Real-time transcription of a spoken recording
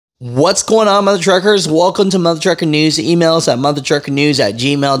What's going on, Mutha Truckers? Welcome to Mutha Trucker News. Email us at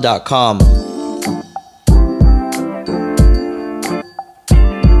muthatruckernews@gmail.com.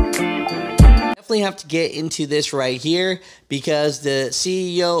 Definitely have to get into this right here because the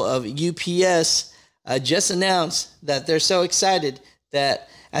CEO of UPS just announced that they're so excited that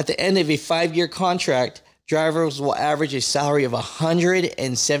at the end of a 5-year contract, drivers will average a salary of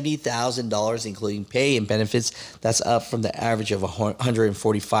 $170,000, including pay and benefits. That's up from the average of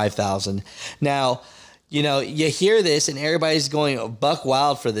 $145,000. Now, you hear this and everybody's going buck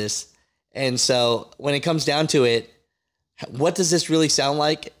wild for this. And so when it comes down to it, what does this really sound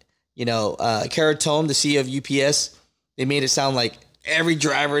like? Kara Tome, the CEO of UPS, they made it sound like every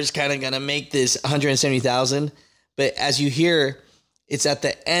driver is kind of going to make this $170,000. But as you hear, it's at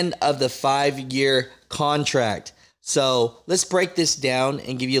the end of the 5-year contract. So let's break this down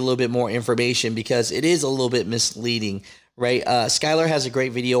and give you a little bit more information because it is a little bit misleading, right? Skylar has a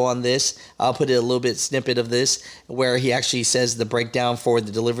great video on this. I'll put a little bit snippet of this where he actually says the breakdown for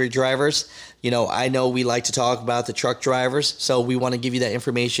the delivery drivers. I know we like to talk about the truck drivers, so we want to give you that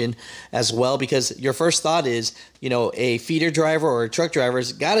information as well because your first thought is, a feeder driver or a truck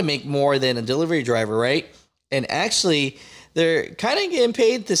driver's got to make more than a delivery driver, right? And actually, they're kind of getting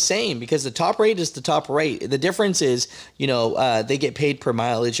paid the same because the top rate is the top rate. The difference is, they get paid per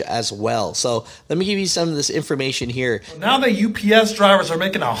mileage as well. So let me give you some of this information here. Now that UPS drivers are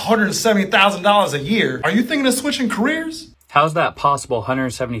making $170,000 a year, are you thinking of switching careers? How's that possible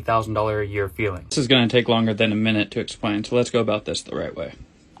 $170,000 a year feeling? This is going to take longer than a minute to explain, so let's go about this the right way.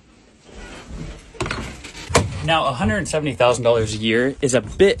 Now, $170,000 a year is a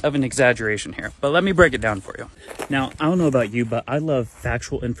bit of an exaggeration here, but let me break it down for you. Now, I don't know about you, but I love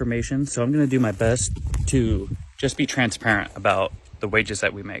factual information, so I'm going to do my best to just be transparent about the wages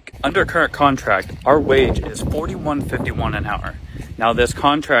that we make. Under current contract, our wage is $41.51 an hour. Now, this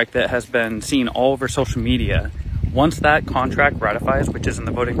contract that has been seen all over social media, once that contract ratifies, which is in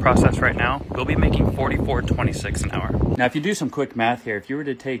the voting process right now, we'll be making $44.26 an hour. Now, if you do some quick math here, if you were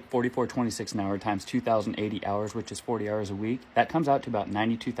to take $44.26 an hour times 2,080 hours, which is 40 hours a week, that comes out to about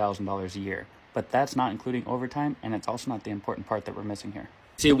 $92,000 a year. But that's not including overtime, and it's also not the important part that we're missing here.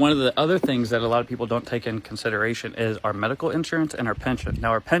 See, one of the other things that a lot of people don't take in consideration is our medical insurance and our pension. Now,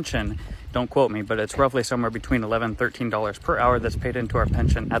 our pension, don't quote me, but it's roughly somewhere between $11 and $13 per hour that's paid into our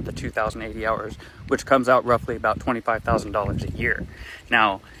pension at the 2,080 hours, which comes out roughly about $25,000 a year.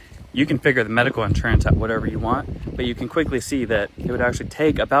 Now, you can figure the medical insurance at whatever you want, but you can quickly see that it would actually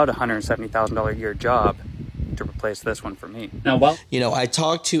take about a $170,000 a year job to replace this one for me. Now, I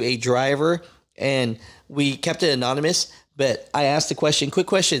talked to a driver and we kept it anonymous, but I asked the question, quick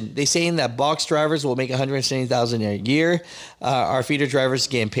question. They saying that box drivers will make $170,000 a year. Our feeder drivers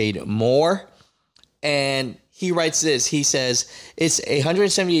getting paid more. And he writes this. He says it's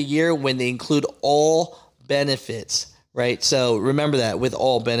 $170 a year when they include all benefits, right? So remember that with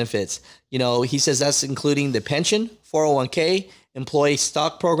all benefits. He says that's including the pension, 401k, employee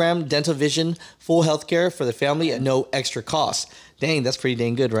stock program, dental vision, full health care for the family at no extra cost. Dang, that's pretty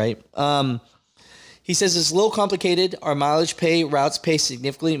dang good, right? He says it's a little complicated. Our mileage pay routes pay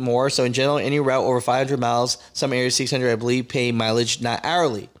significantly more. So in general, any route over 500 miles, some areas 600, I believe, pay mileage, not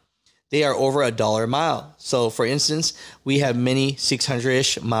hourly. They are over $1 a mile. So for instance, we have many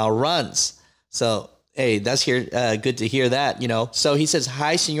 600-ish mile runs. So hey, that's good to hear that, So he says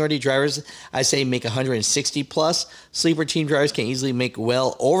high seniority drivers, I say, make 160 plus. Sleeper team drivers can easily make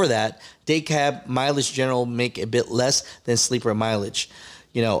well over that. Day cab mileage general make a bit less than sleeper mileage,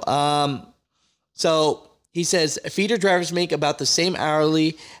 So he says feeder drivers make about the same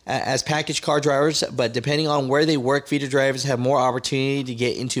hourly as package car drivers, but depending on where they work, feeder drivers have more opportunity to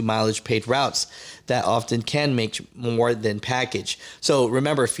get into mileage paid routes that often can make more than package. So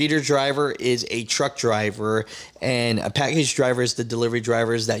remember, feeder driver is a truck driver and a package driver is the delivery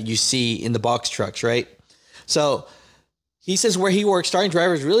drivers that you see in the box trucks, right? So he says where he works, starting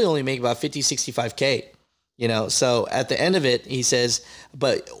drivers really only make about 50, 65K, So at the end of it, he says,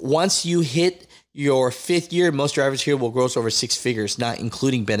 but once you hit your 5th year, most drivers here will gross over 6 figures, not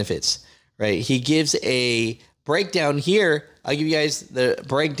including benefits, right? He gives a breakdown here. I'll give you guys the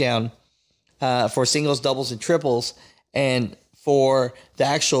breakdown for singles, doubles, and triples. And for the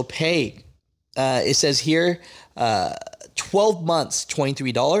actual pay, it says here, 12 months,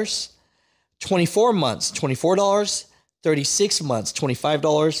 $23, 24 months, $24, 36 months,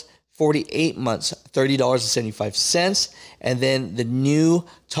 $25, 48 months, $30.75. And then the new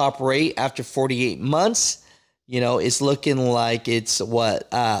top rate after 48 months, it's looking like it's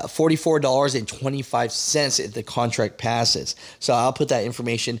 $44.25 if the contract passes. So I'll put that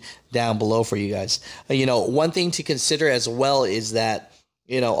information down below for you guys. One thing to consider as well is that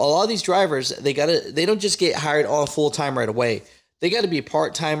You know, a lot of these drivers, they don't just get hired on full time right away. They got to be a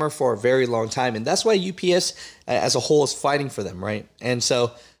part timer for a very long time, and that's why UPS as a whole is fighting for them, right? And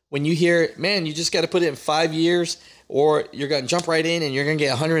so when you hear, man, you just got to put it in 5 years, or you're going to jump right in and you're going to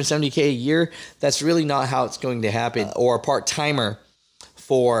get $170K a year, that's really not how it's going to happen. Or a part timer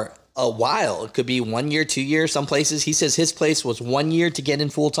for a while. It could be 1 year, 2 years. Some places, he says his place was 1 year to get in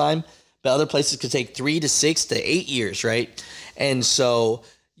full time, but other places could take 3 to 6 to 8 years, right? And so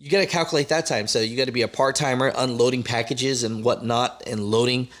you got to calculate that time. So you got to be a part timer unloading packages and whatnot and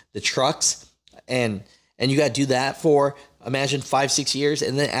loading the trucks, and you got to do that for, imagine, 5-6 years,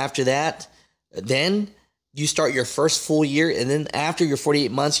 and then after that, then you start your first full year, and then after your 48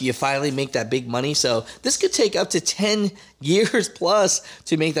 months, you finally make that big money. So this could take up to 10 years plus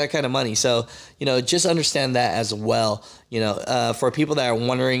to make that kind of money. So, you know, just understand that as well. You know, for people that are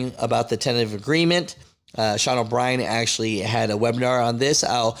wondering about the tentative agreement, Sean O'Brien actually had a webinar on this.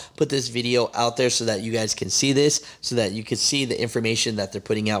 I'll put this video out there so that you guys can see this, so that you can see the information that they're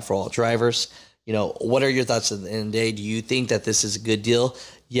putting out for all drivers. You know, what are your thoughts at the end of the day? Do you think that this is a good deal?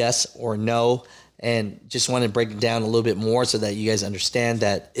 Yes or no? And just want to break it down a little bit more so that you guys understand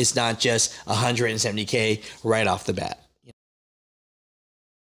that it's not just 170K right off the bat.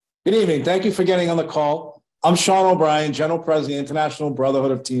 Good evening. Thank you for getting on the call. I'm Sean O'Brien, General President, International Brotherhood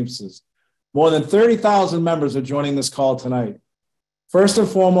of Teamsters. More than 30,000 members are joining this call tonight. First and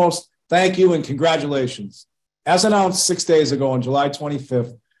foremost, thank you and congratulations. As announced 6 days ago on July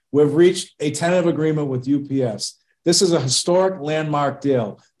 25th, we've reached a tentative agreement with UPS. This is a historic landmark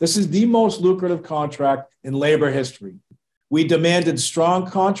deal. This is the most lucrative contract in labor history. We demanded strong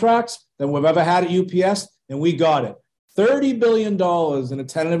contracts than we've ever had at UPS, and we got it. $30 billion in a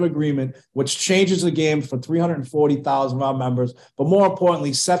tentative agreement, which changes the game for 340,000 of our members, but more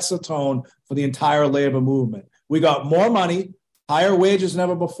importantly, sets the tone for the entire labor movement. We got more money, higher wages than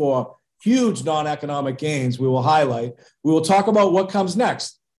ever before, huge non-economic gains we will highlight. We will talk about what comes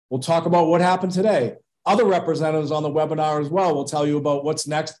next. We'll talk about what happened today. Other representatives on the webinar as well will tell you about what's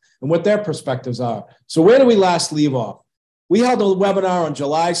next and what their perspectives are. So where do we last leave off? We held a webinar on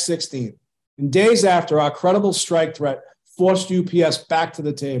July 16th, and days after, our credible strike threat forced UPS back to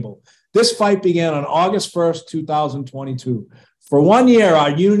the table. This fight began on August 1st, 2022. For 1 year,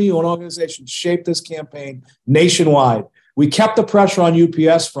 our unity and organization shaped this campaign nationwide. We kept the pressure on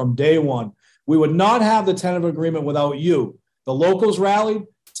UPS from day one. We would not have the tentative agreement without you. The locals rallied.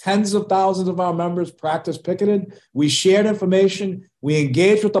 Tens of thousands of our members practiced picketed. We shared information. We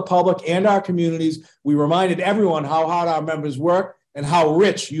engaged with the public and our communities. We reminded everyone how hard our members work and how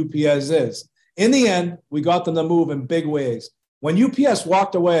rich UPS is. In the end, we got them to move in big ways. When UPS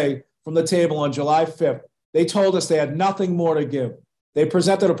walked away from the table on July 5th, they told us they had nothing more to give. They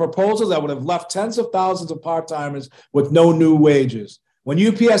presented a proposal that would have left tens of thousands of part-timers with no new wages. When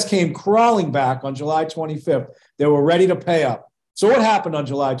UPS came crawling back on July 25th, they were ready to pay up. So what happened on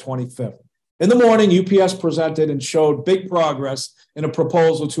July 25th? In the morning, UPS presented and showed big progress in a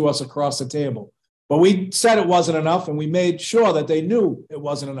proposal to us across the table. But we said it wasn't enough, and we made sure that they knew it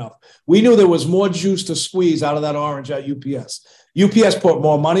wasn't enough. We knew there was more juice to squeeze out of that orange at UPS. UPS put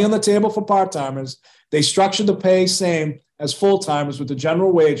more money on the table for part-timers. They structured the pay same as full-timers with the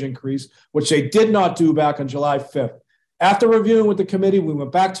general wage increase, which they did not do back on July 5th. After reviewing with the committee, we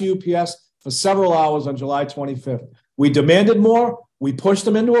went back to UPS for several hours on July 25th. We demanded more, we pushed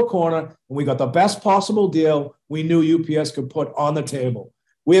them into a corner, and we got the best possible deal we knew UPS could put on the table.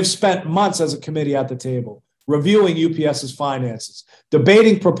 We have spent months as a committee at the table, reviewing UPS's finances,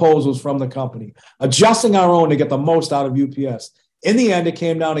 debating proposals from the company, adjusting our own to get the most out of UPS. In the end, it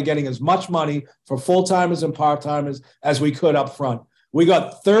came down to getting as much money for full-timers and part-timers as we could up front. We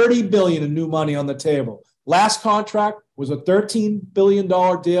got $30 billion in new money on the table. Last contract was a $13 billion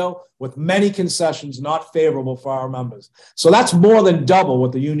deal with many concessions not favorable for our members. So that's more than double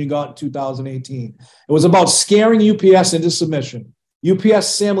what the union got in 2018. It was about scaring UPS into submission. UPS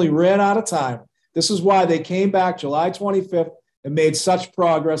simply ran out of time. This is why they came back July 25th and made such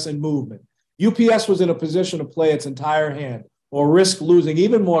progress and movement. UPS was in a position to play its entire hand or risk losing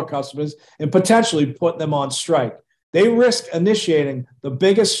even more customers and potentially putting them on strike. They risked initiating the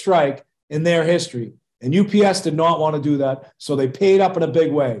biggest strike in their history. And UPS did not want to do that, so they paid up in a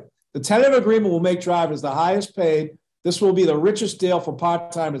big way. The tentative agreement will make drivers the highest paid. This will be the richest deal for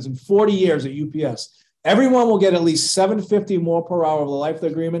part-timers in 40 years at UPS. Everyone will get at least $7.50 more per hour over the life of the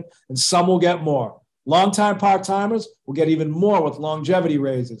agreement, and some will get more. Long-time part-timers will get even more with longevity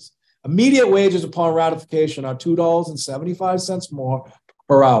raises. Immediate wages upon ratification are $2.75 more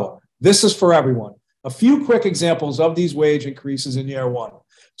per hour. This is for everyone. A few quick examples of these wage increases in year one.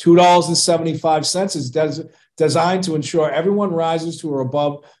 $2.75 is designed to ensure everyone rises to or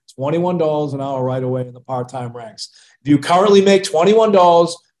above $21 an hour right away in the part-time ranks. If you currently make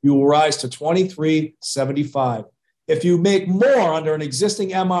 $21, you will rise to $23.75. If you make more under an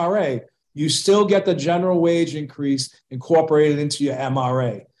existing MRA, you still get the general wage increase incorporated into your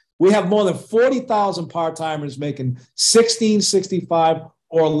MRA. We have more than 40,000 part-timers making $16.65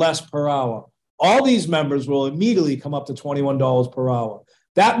 or less per hour. All these members will immediately come up to $21 per hour.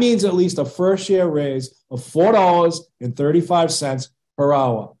 That means at least a first-year raise of $4.35 per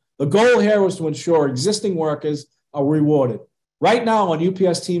hour. The goal here was to ensure existing workers are rewarded. Right now on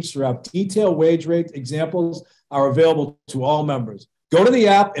UPS Teamster app, detailed wage rate examples are available to all members. Go to the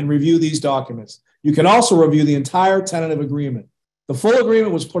app and review these documents. You can also review the entire tentative agreement. The full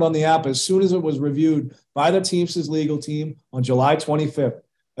agreement was put on the app as soon as it was reviewed by the Teamsters legal team on July 25th.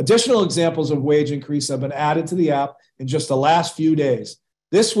 Additional examples of wage increase have been added to the app in just the last few days.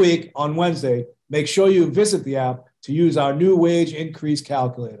 This week, on Wednesday, make sure you visit the app to use our new wage increase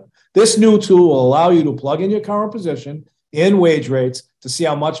calculator. This new tool will allow you to plug in your current position and wage rates to see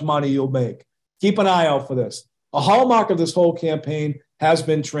how much money you'll make. Keep an eye out for this. A hallmark of this whole campaign has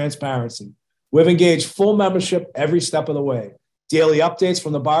been transparency. We've engaged full membership every step of the way. Daily updates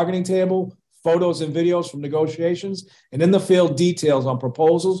from the bargaining table, photos and videos from negotiations, and in the field details on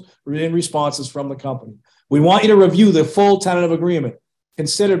proposals and responses from the company. We want you to review the full tentative agreement.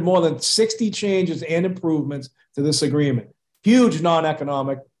 Considered more than 60 changes and improvements to this agreement. Huge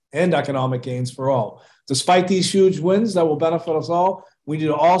non-economic and economic gains for all. Despite these huge wins that will benefit us all, we need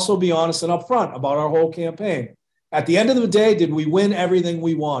to also be honest and upfront about our whole campaign. At the end of the day, did we win everything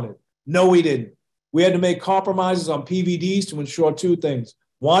we wanted? No, we didn't. We had to make compromises on PVDs to ensure two things.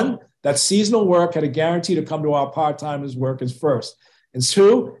 One, that seasonal work had a guarantee to come to our part-timers workers first. And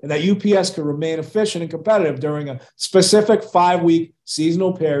two, and that UPS could remain efficient and competitive during a specific 5-week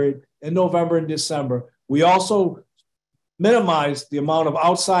seasonal period in November and December. We also minimized the amount of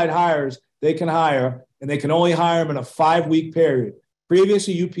outside hires they can hire, and they can only hire them in a 5-week period.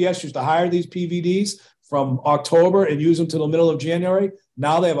 Previously, UPS used to hire these PVDs from October and use them to the middle of January.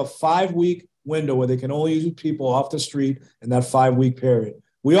 Now they have a 5-week window where they can only use people off the street in that 5-week period.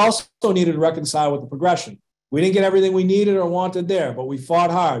 We also needed to reconcile with the progression. We didn't get everything we needed or wanted there, but we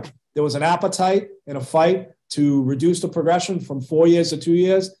fought hard. There was an appetite and a fight to reduce the progression from 4 years to 2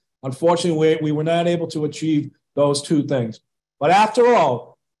 years. Unfortunately, we were not able to achieve those two things. But after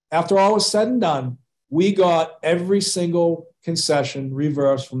all was said and done, we got every single concession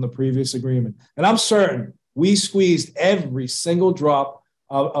reversed from the previous agreement. And I'm certain we squeezed every single drop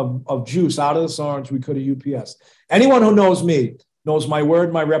of juice out of this orange we could at UPS. Anyone who knows me knows my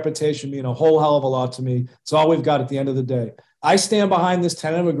word, my reputation mean a whole hell of a lot to me. It's all we've got at the end of the day. I stand behind this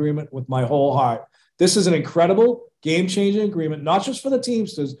tentative agreement with my whole heart. This is an incredible, game-changing agreement, not just for the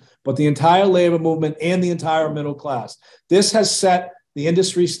Teamsters, but the entire labor movement and the entire middle class. This has set the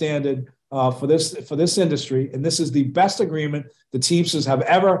industry standard for this industry, and this is the best agreement the Teamsters have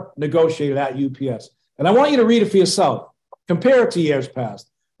ever negotiated at UPS. And I want you to read it for yourself. Compare it to years past.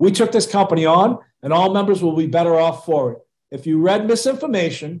 We took this company on, and all members will be better off for it. If you read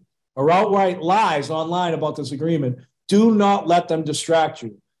misinformation or outright lies online about this agreement, do not let them distract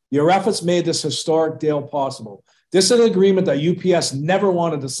you. Your efforts made this historic deal possible. This is an agreement that UPS never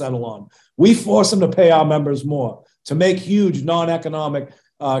wanted to settle on. We forced them to pay our members more, to make huge non-economic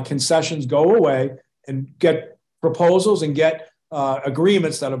concessions go away and get proposals and get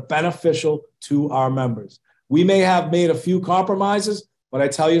agreements that are beneficial to our members. We may have made a few compromises, but I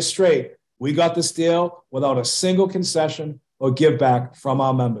tell you straight, we got this deal without a single concession or give back from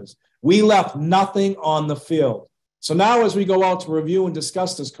our members. We left nothing on the field. So now as we go out to review and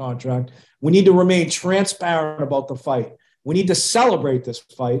discuss this contract, we need to remain transparent about the fight. We need to celebrate this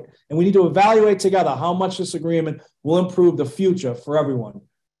fight, and we need to evaluate together how much this agreement will improve the future for everyone.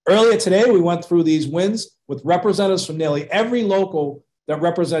 Earlier today, we went through these wins with representatives from nearly every local that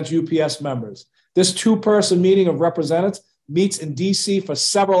represents UPS members. This two-person meeting of representatives meets in DC for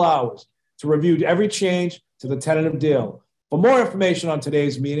several hours to review every change to the tentative deal. For more information on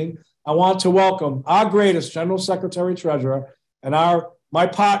today's meeting, I want to welcome our greatest General Secretary Treasurer and my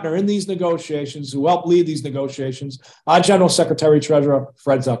partner in these negotiations, who helped lead these negotiations, our General Secretary Treasurer,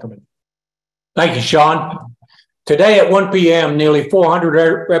 Fred Zuckerman. Thank you, Sean. Today at 1 p.m., nearly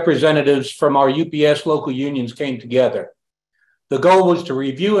 400 representatives from our UPS local unions came together. The goal was to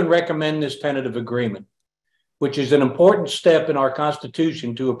review and recommend this tentative agreement, which is an important step in our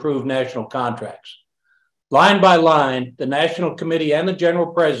Constitution to approve national contracts. Line by line, the National Committee and the General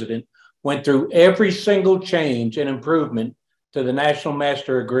President went through every single change and improvement to the National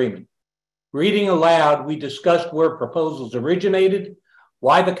Master Agreement. Reading aloud, we discussed where proposals originated,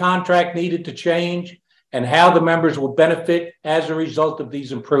 why the contract needed to change, and how the members will benefit as a result of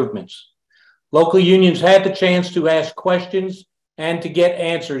these improvements. Local unions had the chance to ask questions and to get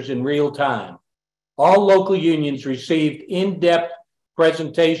answers in real time. All local unions received in-depth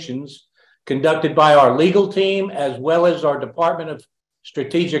presentations conducted by our legal team as well as our Department of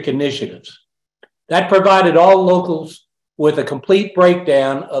Strategic Initiatives. That provided all locals with a complete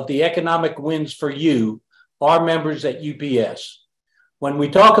breakdown of the economic wins for you, our members at UPS. When we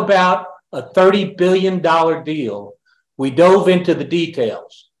talk about a $30 billion deal, we dove into the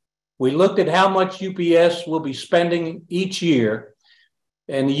details. We looked at how much UPS will be spending each year,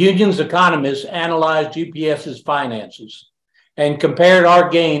 and the union's economists analyzed UPS's finances and compared our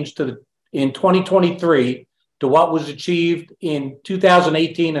gains in 2023 to what was achieved in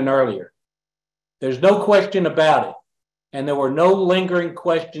 2018 and earlier. There's no question about it, and there were no lingering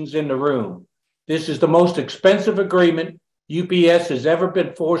questions in the room. This is the most expensive agreement UPS has ever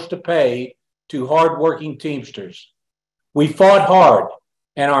been forced to pay to hardworking Teamsters. We fought hard,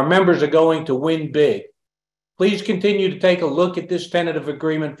 and our members are going to win big. Please continue to take a look at this tentative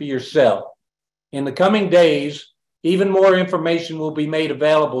agreement for yourself. In the coming days, even more information will be made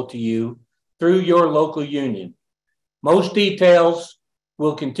available to you through your local union. Most details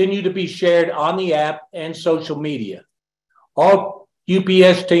will continue to be shared on the app and social media. All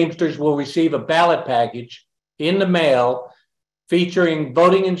UPS Teamsters will receive a ballot package in the mail featuring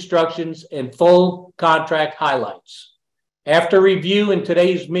voting instructions and full contract highlights. After review in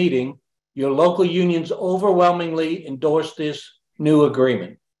today's meeting, your local unions overwhelmingly endorsed this new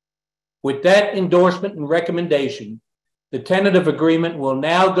agreement. With that endorsement and recommendation, the tentative agreement will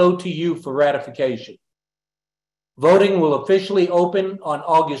now go to you for ratification. Voting will officially open on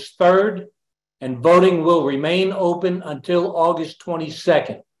August 3rd, and voting will remain open until August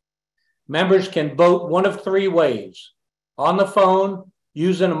 22nd. Members can vote one of three ways: on the phone,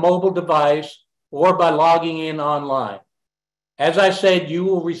 using a mobile device, or by logging in online. As I said, you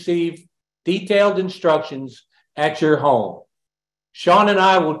will receive detailed instructions at your home. Sean and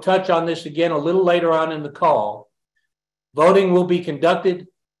I will touch on this again a little later on in the call. Voting will be conducted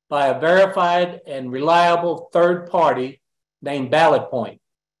by a verified and reliable third party named Ballot Point,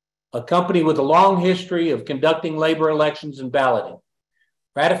 a company with a long history of conducting labor elections and balloting.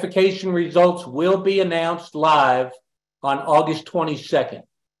 Ratification results will be announced live on August 22nd.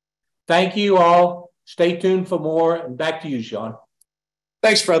 Thank you all. Stay tuned for more, and back to you, Sean.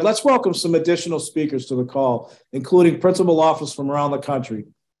 Thanks, Fred. Let's welcome some additional speakers to the call, including principal officers from around the country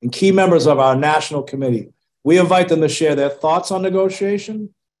and key members of our national committee. We invite them to share their thoughts on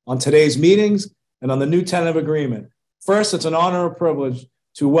negotiation, on today's meetings, and on the new tentative agreement. First, it's an honor and privilege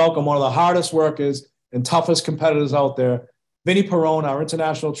to welcome one of the hardest workers and toughest competitors out there, Vinny Perrone, our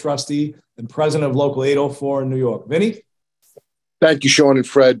international trustee and president of Local 804 in New York. Vinny? Thank you, Sean and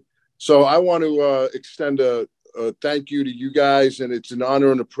Fred. So I want to extend a thank you to you guys, and it's an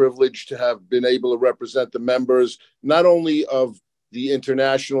honor and a privilege to have been able to represent the members, not only of the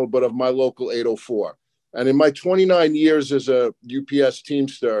international, but of my local 804. And in my 29 years as a UPS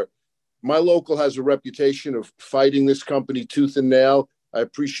Teamster, my local has a reputation of fighting this company tooth and nail. I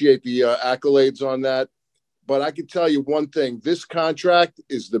appreciate the accolades on that. But I can tell you one thing, this contract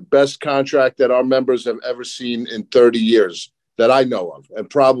is the best contract that our members have ever seen in 30 years that I know of, and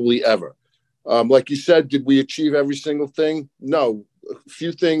probably ever. Like you said, did we achieve every single thing? No, a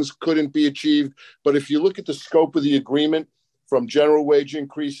few things couldn't be achieved. But if you look at the scope of the agreement, from general wage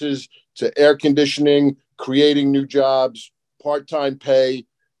increases to air conditioning, creating new jobs, part-time pay,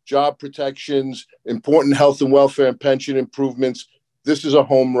 job protections, important health and welfare and pension improvements, this is a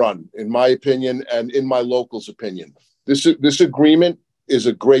home run, in my opinion, and in my local's opinion. This agreement is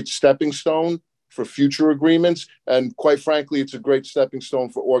a great stepping stone for future agreements. And quite frankly, it's a great stepping stone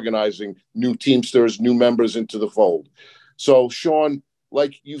for organizing new Teamsters, new members into the fold. So, Sean,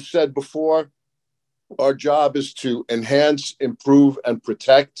 like you said before, our job is to enhance, improve, and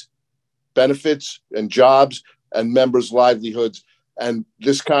protect benefits and jobs and members' livelihoods. And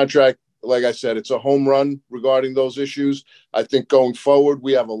this contract, like I said, it's a home run regarding those issues. I think going forward,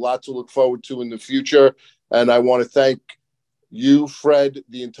 we have a lot to look forward to in the future. And I want to thank you, Fred,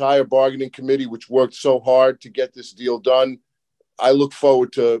 the entire bargaining committee, which worked so hard to get this deal done. I look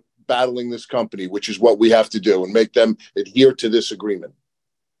forward to battling this company, which is what we have to do, and make them adhere to this agreement.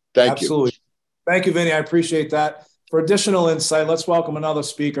 Thank you. Absolutely. Thank you, Vinny. I appreciate that. For additional insight, let's welcome another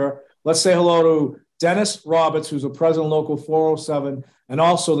speaker. Let's say hello to Dennis Roberts, who's the president of Local 407 and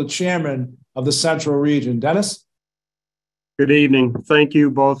also the chairman of the Central Region. Dennis? Good evening. Thank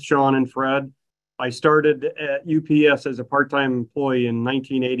you both, Sean and Fred. I started at UPS as a part-time employee in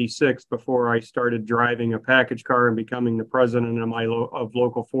 1986 before I started driving a package car and becoming the president of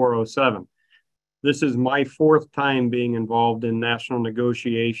Local 407. This is my fourth time being involved in national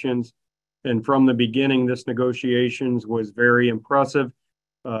negotiations. And from the beginning, this negotiations was very impressive.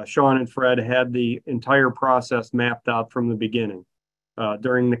 Sean and Fred had the entire process mapped out from the beginning.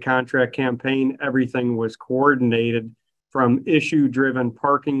 During the contract campaign, everything was coordinated from issue-driven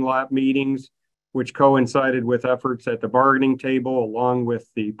parking lot meetings, which coincided with efforts at the bargaining table, along with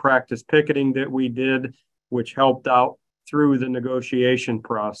the practice picketing that we did, which helped out through the negotiation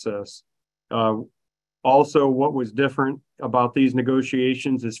process. Also, what was different about these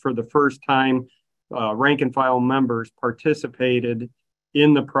negotiations is for the first time, rank and file members participated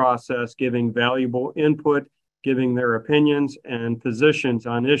in the process, giving valuable input, giving their opinions and positions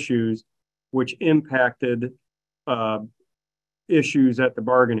on issues which impacted issues at the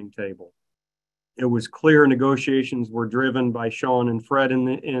bargaining table. It was clear negotiations were driven by Sean and Fred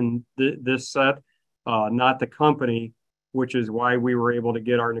in this set, not the company, which is why we were able to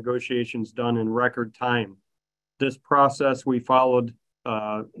get our negotiations done in record time. This process we followed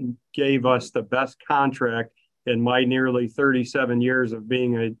gave us the best contract in my nearly 37 years of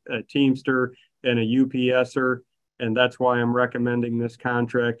being a Teamster and a UPSer, and that's why I'm recommending this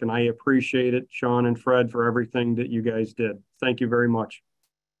contract, and I appreciate it, Sean and Fred, for everything that you guys did. Thank you very much.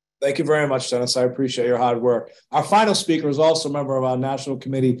 Thank you very much, Dennis. I appreciate your hard work. Our final speaker is also a member of our National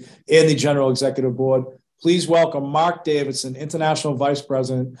Committee and the General Executive Board. Please welcome Mark Davidson, International Vice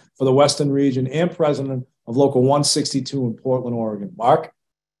President for the Western Region and President of Local 162 in Portland, Oregon. Mark?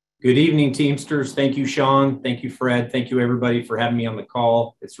 Good evening, Teamsters. Thank you, Sean. Thank you, Fred. Thank you, everybody, for having me on the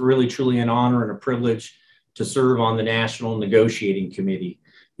call. It's really, truly an honor and a privilege to serve on the National Negotiating Committee.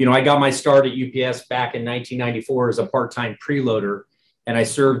 You know, I got my start at UPS back in 1994 as a part-time preloader, and I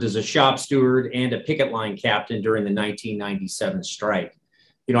served as a shop steward and a picket line captain during the 1997 strike.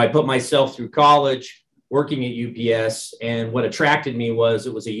 You know, I put myself through college, working at UPS, and what attracted me was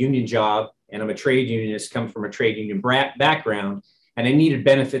it was a union job, and I'm a trade unionist, come from a trade union background, and I needed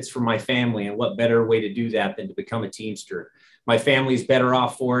benefits for my family, and what better way to do that than to become a Teamster. My family's better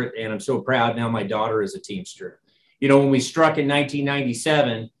off for it, and I'm so proud now my daughter is a Teamster. You know, when we struck in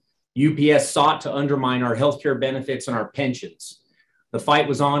 1997, UPS sought to undermine our healthcare benefits and our pensions. The fight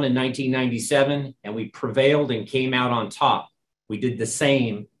was on in 1997, and we prevailed and came out on top. We did the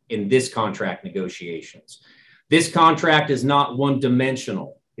same in this contract negotiations. This contract is not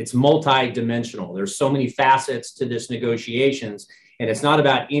one-dimensional. It's multi-dimensional. There's so many facets to this negotiations, and it's not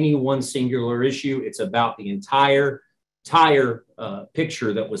about any one singular issue. It's about the entire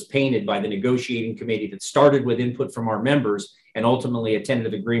picture that was painted by the negotiating committee that started with input from our members and ultimately a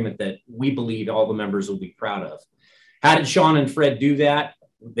tentative agreement that we believe all the members will be proud of. How did Sean and Fred do that?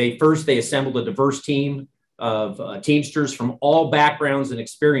 They assembled a diverse team of Teamsters from all backgrounds and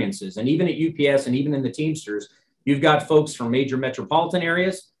experiences. And even at UPS and even in the Teamsters, you've got folks from major metropolitan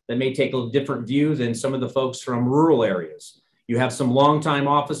areas that may take a different view than some of the folks from rural areas. You have some longtime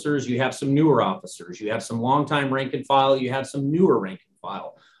officers, you have some newer officers, you have some longtime rank and file, you have some newer rank and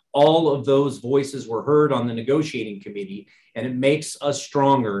file. All of those voices were heard on the negotiating committee, and it makes us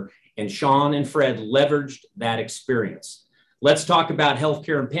stronger. And Sean and Fred leveraged that experience. Let's talk about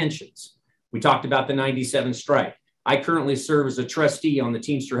healthcare and pensions. We talked about the 97 strike. I currently serve as a trustee on the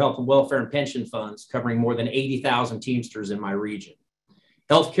Teamster Health and Welfare and Pension Funds, covering more than 80,000 Teamsters in my region.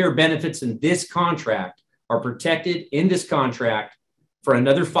 Healthcare benefits in this contract are protected in this contract for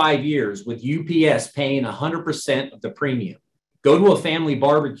another 5 years, with UPS paying 100% of the premium. Go to a family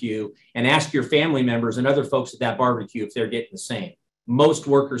barbecue and ask your family members and other folks at that barbecue if they're getting the same. Most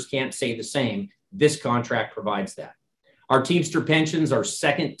workers can't say the same. This contract provides that. Our Teamster pensions are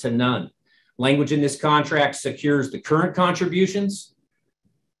second to none. Language in this contract secures the current contributions,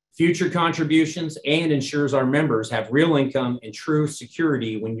 future contributions, and ensures our members have real income and true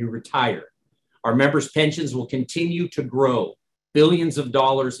security when you retire. Our members' pensions will continue to grow, billions of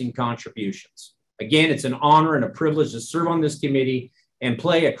dollars in contributions. Again, it's an honor and a privilege to serve on this committee and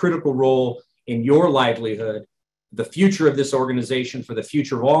play a critical role in your livelihood, the future of this organization, for the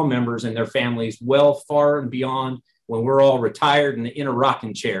future of all members and their families, well far and beyond when we're all retired and in a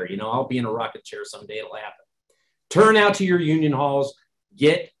rocking chair. You know, I'll be in a rocking chair someday, it'll happen. Turn out to your union halls,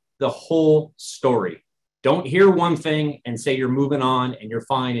 get the whole story. Don't hear one thing and say you're moving on and you're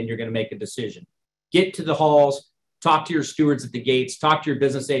fine and you're going to make a decision. Get to the halls, talk to your stewards at the gates, talk to your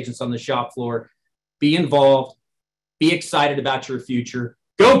business agents on the shop floor, be involved, be excited about your future.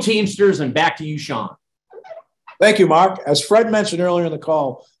 Go Teamsters, and back to you, Sean. Thank you, Mark. As Fred mentioned earlier in the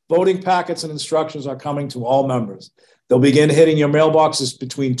call, voting packets and instructions are coming to all members. They'll begin hitting your mailboxes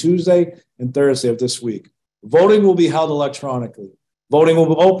between Tuesday and Thursday of this week. Voting will be held electronically. Voting will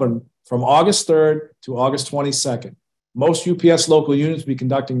be open from August 3rd to August 22nd. Most UPS local unions will be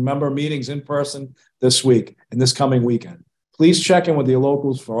conducting member meetings in person this week and this coming weekend. Please check in with your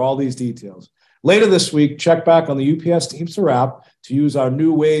locals for all these details. Later this week, check back on the UPS Teamster app to use our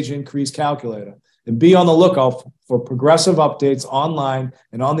new wage increase calculator, and be on the lookout for progressive updates online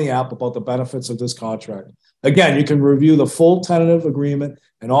and on the app about the benefits of this contract. Again, you can review the full tentative agreement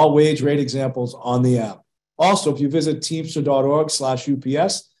and all wage rate examples on the app. Also, if you visit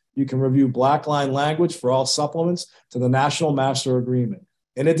teamster.org/UPS, you can review black line language for all supplements to the National Master Agreement.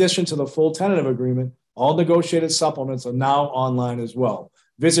 In addition to the full tentative agreement, all negotiated supplements are now online as well.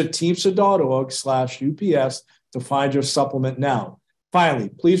 Visit teamster.org/UPS to find your supplement now. Finally,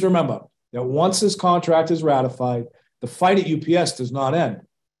 please remember that once this contract is ratified, the fight at UPS does not end.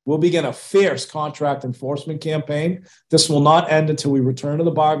 We'll begin a fierce contract enforcement campaign. This will not end until we return to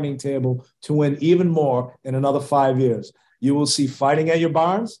the bargaining table to win even more in another 5 years. You will see fighting at your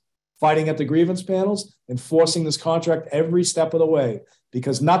barns, fighting at the grievance panels, enforcing this contract every step of the way,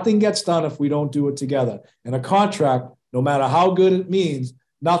 because nothing gets done if we don't do it together. And a contract, no matter how good it means,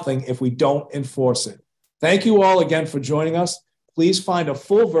 nothing if we don't enforce it. Thank you all again for joining us. Please find a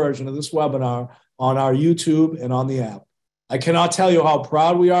full version of this webinar on our YouTube and on the app. I cannot tell you how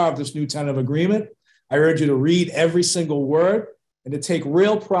proud we are of this new tentative agreement. I urge you to read every single word and to take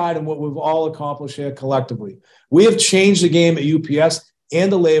real pride in what we've all accomplished here collectively. We have changed the game at UPS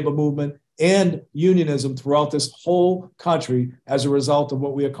and the labor movement and unionism throughout this whole country as a result of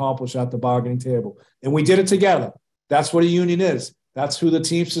what we accomplished at the bargaining table. And we did it together. That's what a union is. That's who the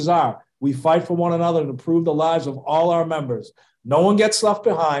Teamsters are. We fight for one another to improve the lives of all our members. No one gets left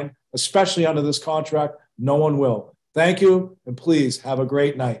behind, especially under this contract. No one will. Thank you, and please have a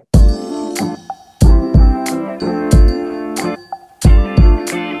great night.